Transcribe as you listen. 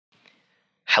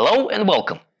Hello and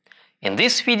welcome! In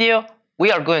this video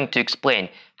we are going to explain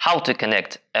how to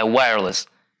connect a wireless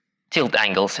tilt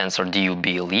angle sensor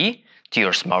DU-BLE to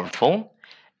your smartphone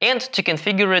and to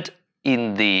configure it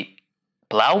in the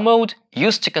plow mode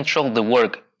used to control the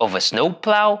work of a snow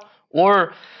plow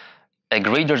or a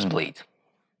grader's blade.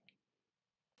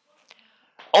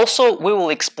 Also, we will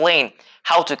explain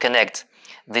how to connect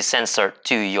the sensor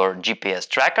to your GPS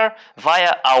tracker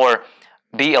via our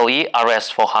BLE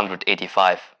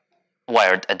RS485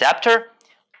 wired adapter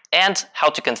and how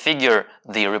to configure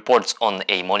the reports on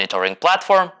a monitoring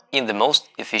platform in the most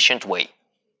efficient way.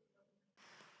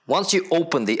 Once you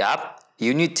open the app,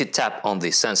 you need to tap on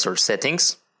the sensor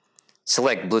settings,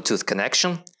 select Bluetooth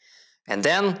connection, and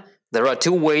then there are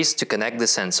two ways to connect the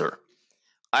sensor.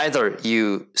 Either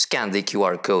you scan the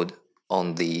QR code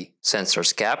on the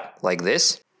sensor's cap like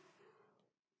this.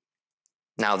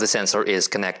 Now the sensor is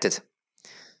connected.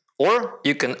 Or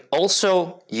you can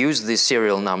also use the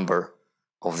serial number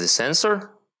of the sensor.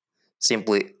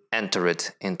 Simply enter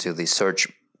it into the search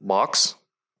box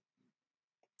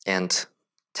and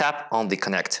tap on the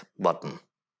connect button.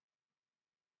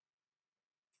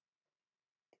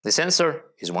 The sensor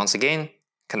is once again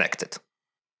connected.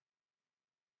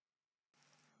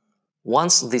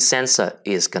 Once the sensor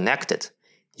is connected,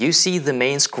 you see the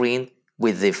main screen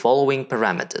with the following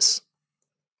parameters: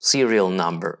 serial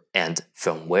number and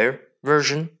firmware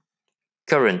version,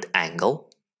 current angle,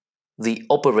 the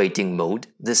operating mode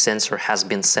the sensor has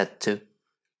been set to,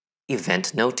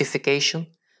 event notification.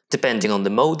 Depending on the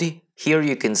mode, here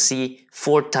you can see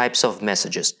 4 types of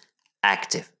messages: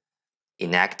 active,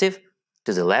 inactive,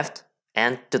 to the left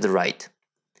and to the right.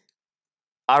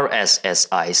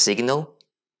 RSSI signal,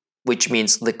 which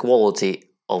means the quality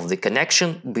of the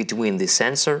connection between the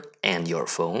sensor and your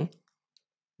phone.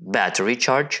 Battery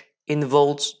charge in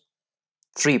volts.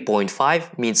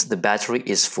 3.5 means the battery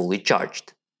is fully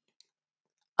charged.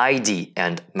 ID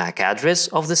and MAC address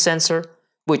of the sensor,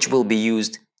 which will be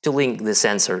used to link the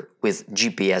sensor with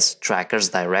GPS trackers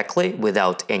directly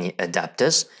without any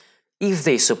adapters if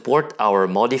they support our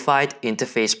modified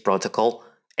interface protocol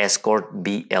Escort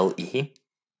DU-BLE.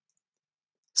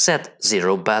 Set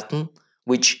 0 button,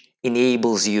 which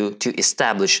enables you to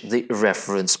establish the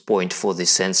reference point for the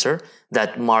sensor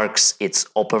that marks its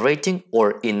operating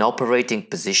or inoperating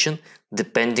position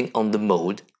depending on the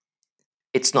mode.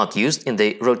 It's not used in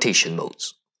the rotation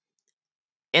modes.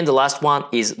 And the last one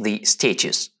is the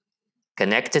status: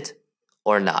 connected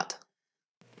or not.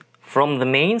 From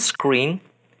the main screen,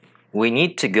 we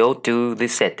need to go to the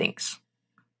settings.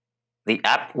 The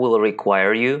app will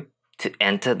require you to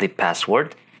enter the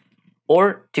password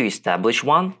or to establish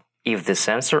one if the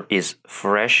sensor is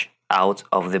fresh out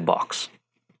of the box.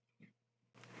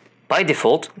 By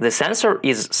default, the sensor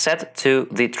is set to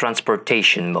the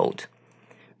transportation mode,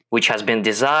 which has been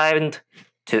designed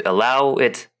to allow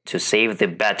it to save the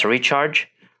battery charge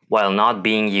while not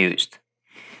being used.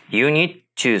 You need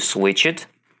to switch it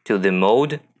to the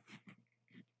mode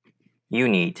you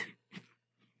need.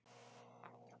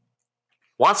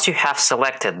 Once you have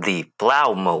selected the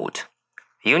plow mode,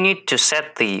 you need to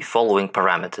set the following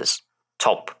parameters: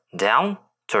 top, down,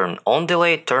 turn on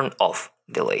delay, turn off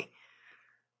delay.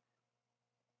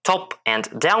 Top and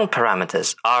down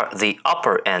parameters are the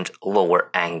upper and lower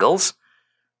angles,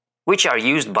 which are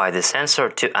used by the sensor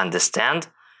to understand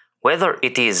whether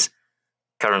it is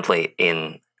currently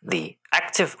in the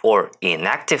active or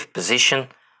inactive position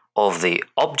of the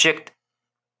object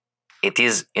it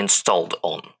is installed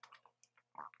on.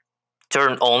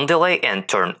 Turn on delay and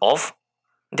turn off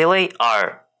delay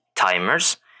are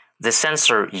timers the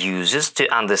sensor uses to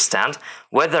understand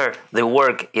whether the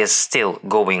work is still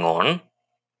going on,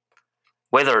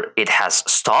 whether it has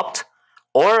stopped,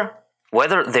 or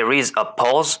whether there is a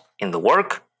pause in the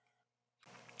work.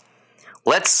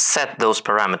 Let's set those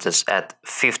parameters at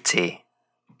 50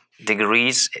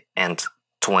 degrees and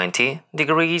 20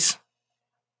 degrees.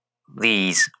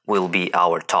 These will be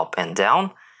our top and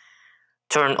down.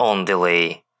 Turn on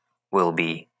delay will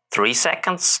be 3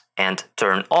 seconds and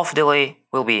turn off delay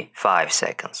will be 5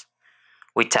 seconds.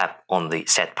 We tap on the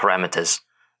set parameters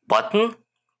button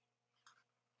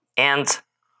and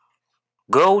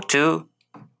go to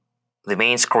the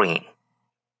main screen.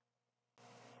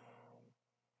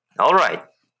 Alright,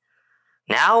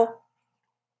 now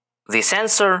the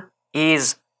sensor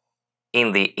is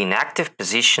in the inactive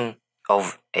position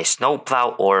of a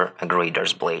snowplow or a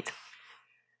grader's blade.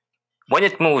 When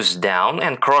it moves down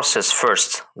and crosses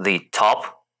first the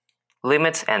top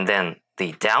limit and then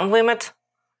the down limit,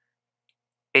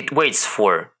 it waits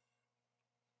for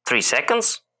 3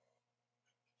 seconds,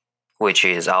 which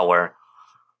is our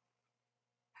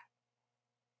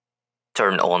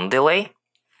turn on delay,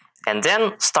 and then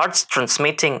starts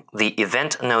transmitting the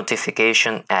event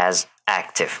notification as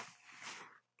active.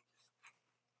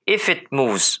 If it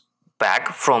moves back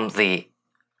from the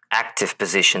active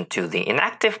position to the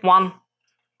inactive one,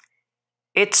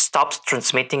 it stops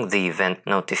transmitting the event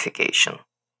notification,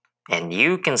 and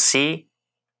you can see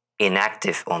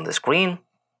inactive on the screen,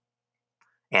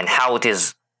 and how it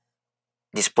is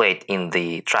displayed in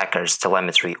the tracker's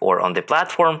telemetry or on the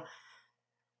platform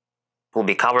will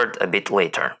be covered a bit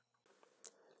later.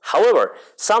 However,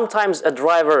 sometimes a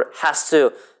driver has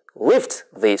to lift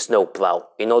the snowplow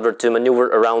in order to maneuver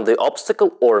around the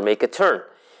obstacle or make a turn.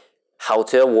 How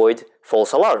to avoid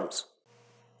false alarms?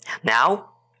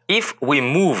 Now, if we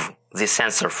move the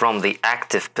sensor from the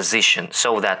active position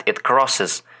so that it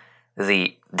crosses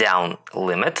the down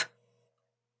limit,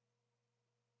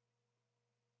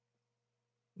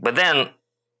 but then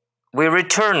we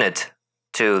return it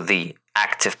to the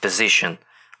active position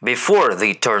before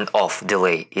the turn off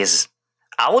delay is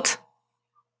out,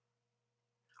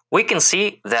 we can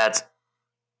see that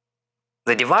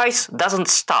the device doesn't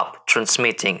stop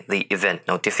transmitting the event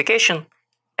notification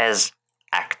as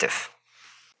active.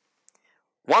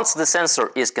 Once the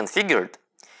sensor is configured,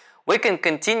 we can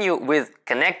continue with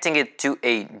connecting it to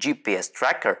a GPS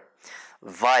tracker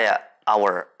via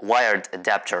our wired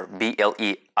adapter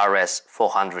BLE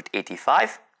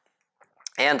RS485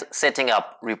 and setting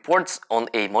up reports on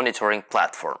a monitoring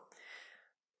platform.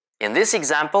 In this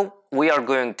example, we are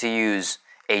going to use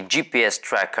a GPS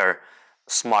tracker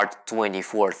Smart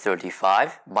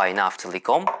 2435 by NAV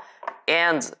Telecom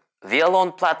and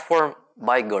Wialon platform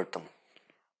by Gertom.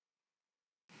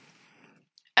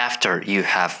 After you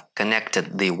have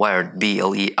connected the wired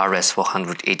BLE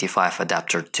RS485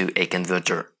 adapter to a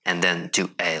converter and then to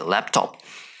a laptop,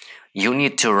 you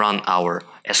need to run our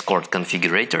Escort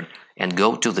configurator and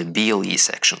go to the BLE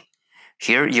section.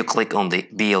 Here you click on the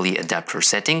BLE adapter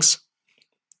settings,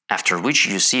 after which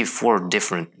you see 4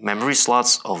 different memory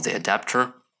slots of the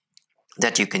adapter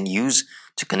that you can use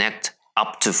to connect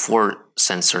up to 4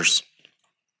 sensors.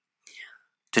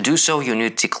 To do so, you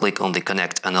need to click on the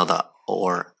Connect Another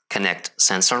or Connect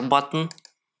Sensor button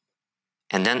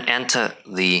and then enter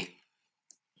the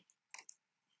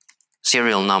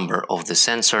serial number of the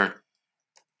sensor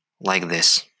like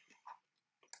this.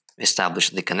 Establish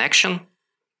the connection,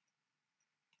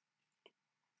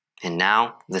 and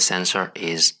now the sensor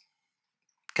is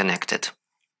connected.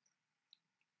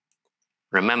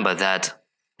 Remember that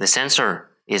the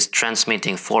sensor is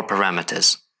transmitting 4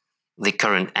 parameters: the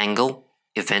current angle,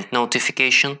 event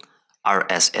notification,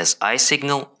 RSSI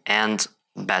signal, and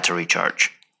battery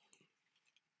charge.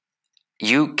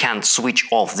 You can switch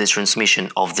off the transmission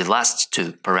of the last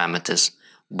 2 parameters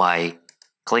by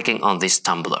clicking on this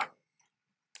tumbler.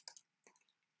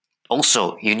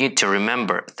 Also, you need to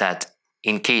remember that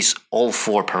in case all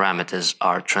 4 parameters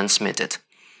are transmitted,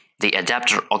 the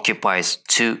adapter occupies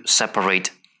 2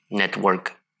 separate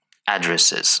network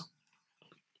addresses.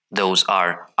 Those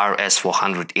are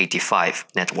RS485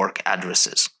 network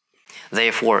addresses.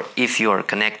 Therefore, if you are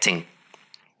connecting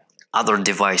other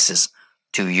devices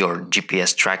to your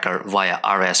GPS tracker via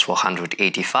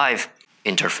RS485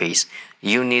 interface,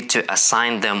 you need to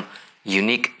assign them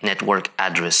unique network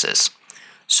addresses.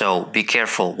 So be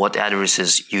careful what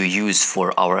addresses you use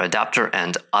for our adapter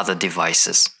and other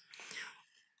devices.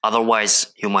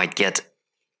 Otherwise, you might get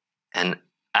an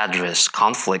address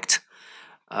conflict,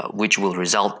 which will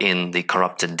result in the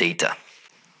corrupted data.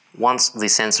 Once the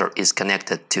sensor is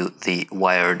connected to the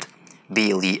wired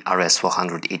BLE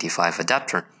RS485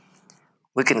 adapter,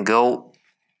 we can go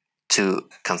to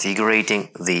configuring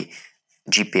the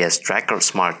GPS tracker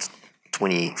Smart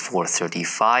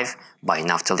 2435 by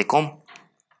NAV Telecom.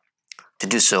 To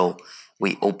do so,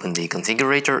 we open the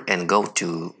configurator and go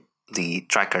to the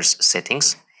tracker's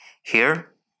settings. Here,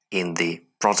 in the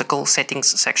protocol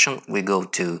settings section, we go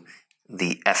to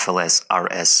the FLS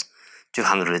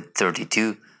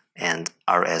RS232 and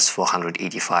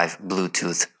RS485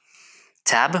 Bluetooth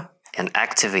tab and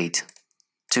activate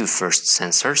 2 first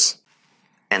sensors.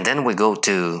 And then we go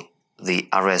to the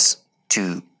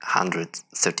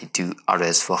RS232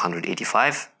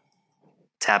 RS485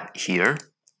 tab here.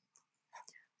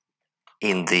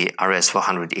 In the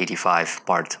RS485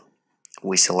 part,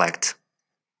 we select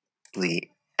the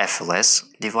FLS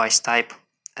device type,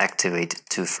 activate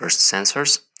 2 first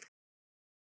sensors.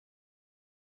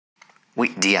 We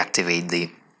deactivate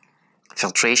the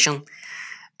filtration.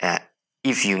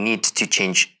 If you need to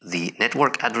change the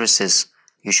network addresses,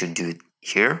 you should do it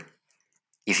here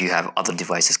if you have other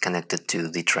devices connected to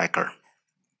the tracker.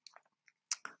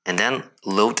 And then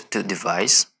load to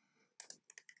device.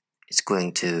 it's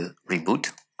going to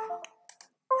reboot.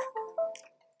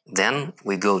 Then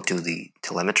we go to the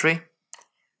telemetry,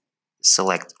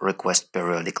 select request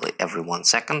periodically every 1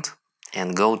 second,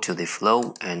 and go to the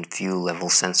flow and view level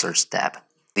sensors tab.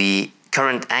 The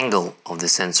current angle of the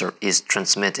sensor is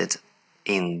transmitted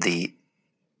in the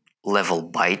level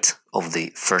byte of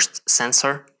the first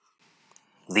sensor.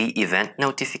 The event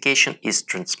notification is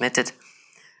transmitted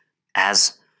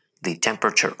as the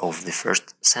temperature of the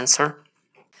first sensor.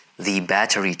 The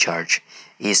battery charge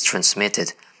is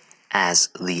transmitted as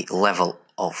the level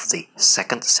of the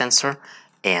second sensor,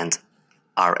 and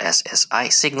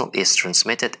RSSI signal is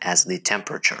transmitted as the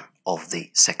temperature of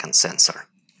the second sensor.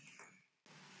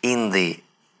 In the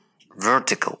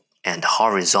vertical and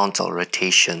horizontal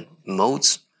rotation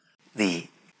modes, the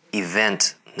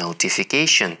event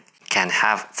notification can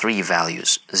have 3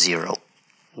 values: 0,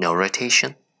 no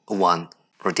rotation; 1,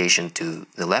 rotation to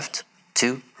the left;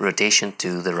 2, rotation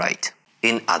to the right.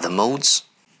 In other modes,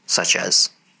 such as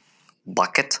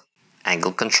bucket,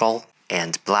 angle control,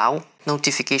 and plow,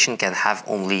 notification can have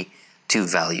only 2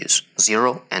 values: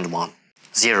 0 and 1.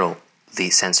 0, the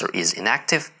sensor is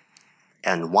inactive,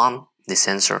 and 1, the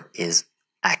sensor is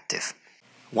active.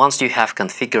 Once you have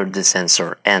configured the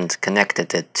sensor and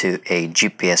connected it to a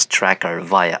GPS tracker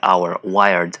via our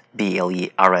wired BLE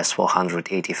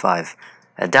RS485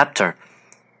 adapter,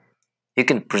 you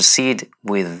can proceed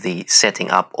with the setting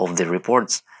up of the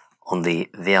reports on the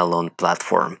Wialon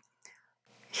platform.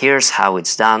 Here's how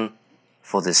it's done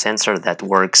for the sensor that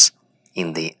works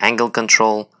in the angle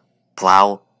control,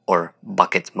 plow, or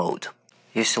bucket mode.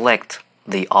 You select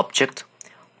the object,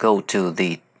 go to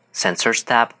the Sensors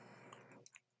tab,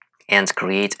 and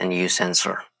create a new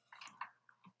sensor.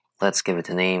 Let's give it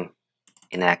a name: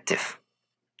 inactive.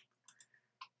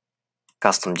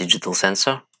 Custom digital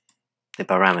sensor. The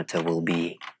parameter will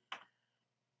be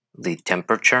the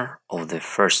temperature of the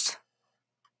first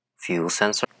fuel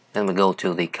sensor. Then we go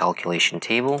to the calculation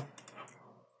table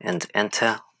and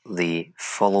enter the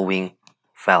following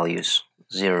values: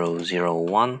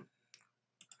 001,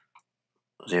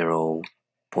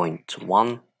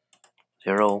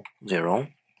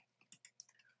 0.100,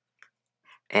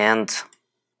 and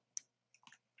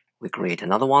we create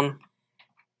another one.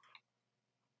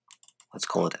 Let's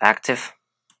call it active.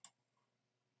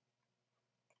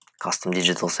 Custom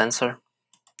digital sensor.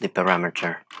 The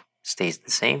parameter stays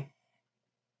the same: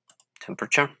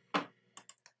 temperature.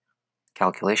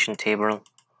 Calculation table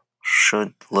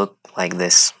should look like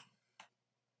this: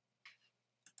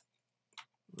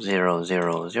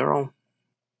 000,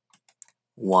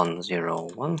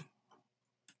 101,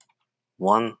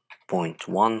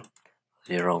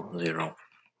 1.100.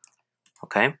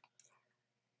 Okay.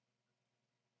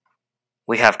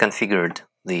 We have configured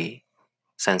the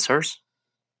sensors.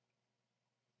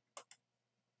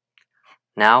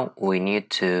 Now we need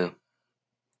to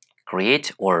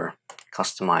create or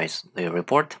customize the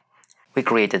report. We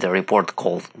created a report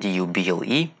called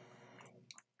DU-BLE.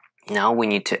 Now we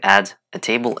need to add a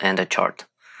table and a chart.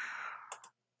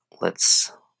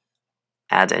 Let's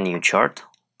add a new chart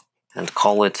and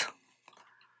call it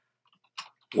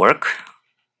work.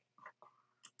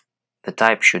 The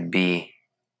type should be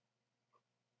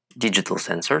digital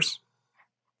sensors.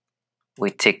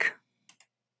 We tick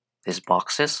these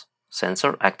boxes: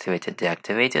 sensor, activated,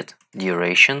 deactivated,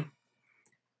 duration,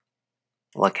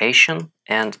 location,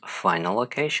 and final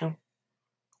location.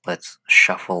 Let's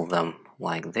shuffle them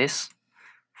like this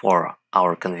for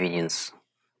our convenience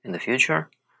in the future,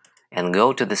 and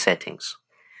go to the settings.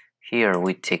 Here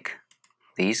we tick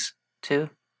these 2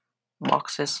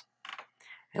 boxes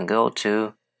and go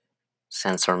to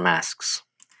sensor masks.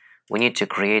 We need to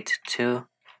create 2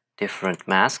 different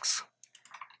masks.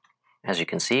 As you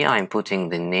can see, I'm putting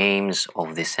the names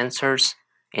of the sensors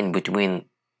in between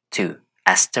 2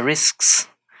 asterisks.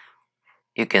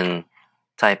 You can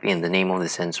type in the name of the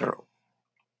sensor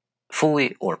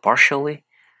fully or partially.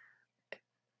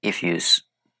 If you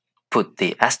put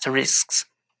the asterisks,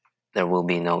 there will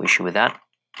be no issue with that.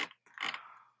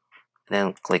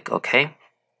 Then click OK.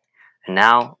 And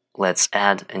now let's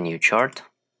add a new chart.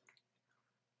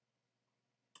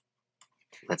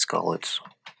 Let's call it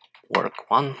work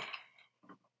 1.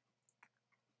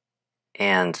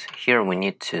 And here we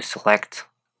need to select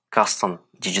custom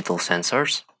digital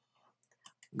sensors.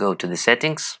 Go to the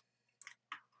settings.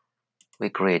 We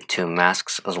create 2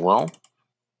 masks as well: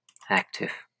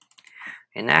 active,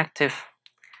 inactive.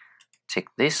 Tick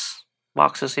these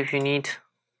boxes if you need,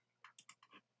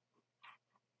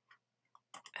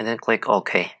 and then click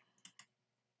OK.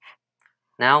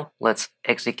 Now let's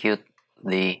execute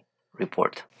the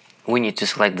report. We need to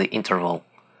select the interval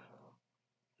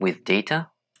with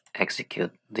data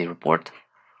execute the report.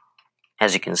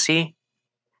 As you can see,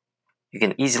 you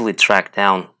can easily track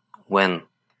down when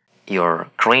your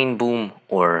crane boom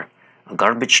or a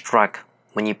garbage truck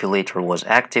manipulator was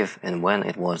active and when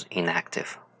it was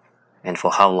inactive, and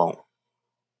for how long.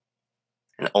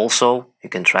 And also, you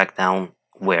can track down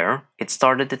where it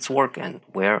started its work and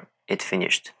where it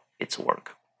finished its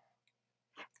work.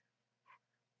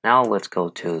 Now let's go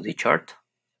to the chart.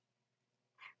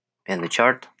 And the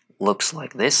chart looks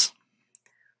like this.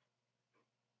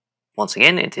 Once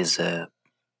again, it is a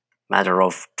matter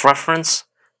of preference.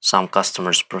 Some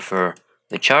customers prefer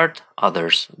the chart,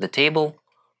 others the table.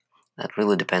 That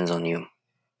really depends on you.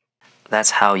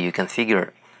 That's how you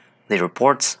configure the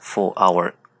reports for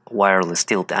our wireless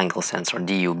tilt angle sensor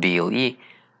DU-BLE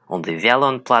on the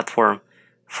Wialon platform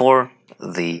for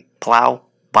the plow,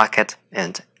 bucket,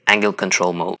 and angle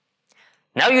control mode.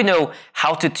 Now you know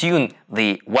how to tune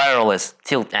the wireless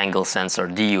tilt angle sensor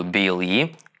DU-BLE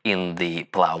in the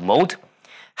plow mode,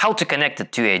 how to connect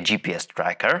it to a GPS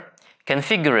tracker,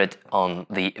 configure it on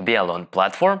the Wialon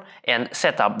platform, and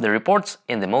set up the reports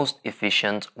in the most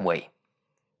efficient way.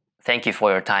 Thank you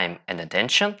for your time and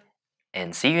attention,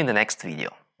 and see you in the next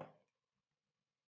video.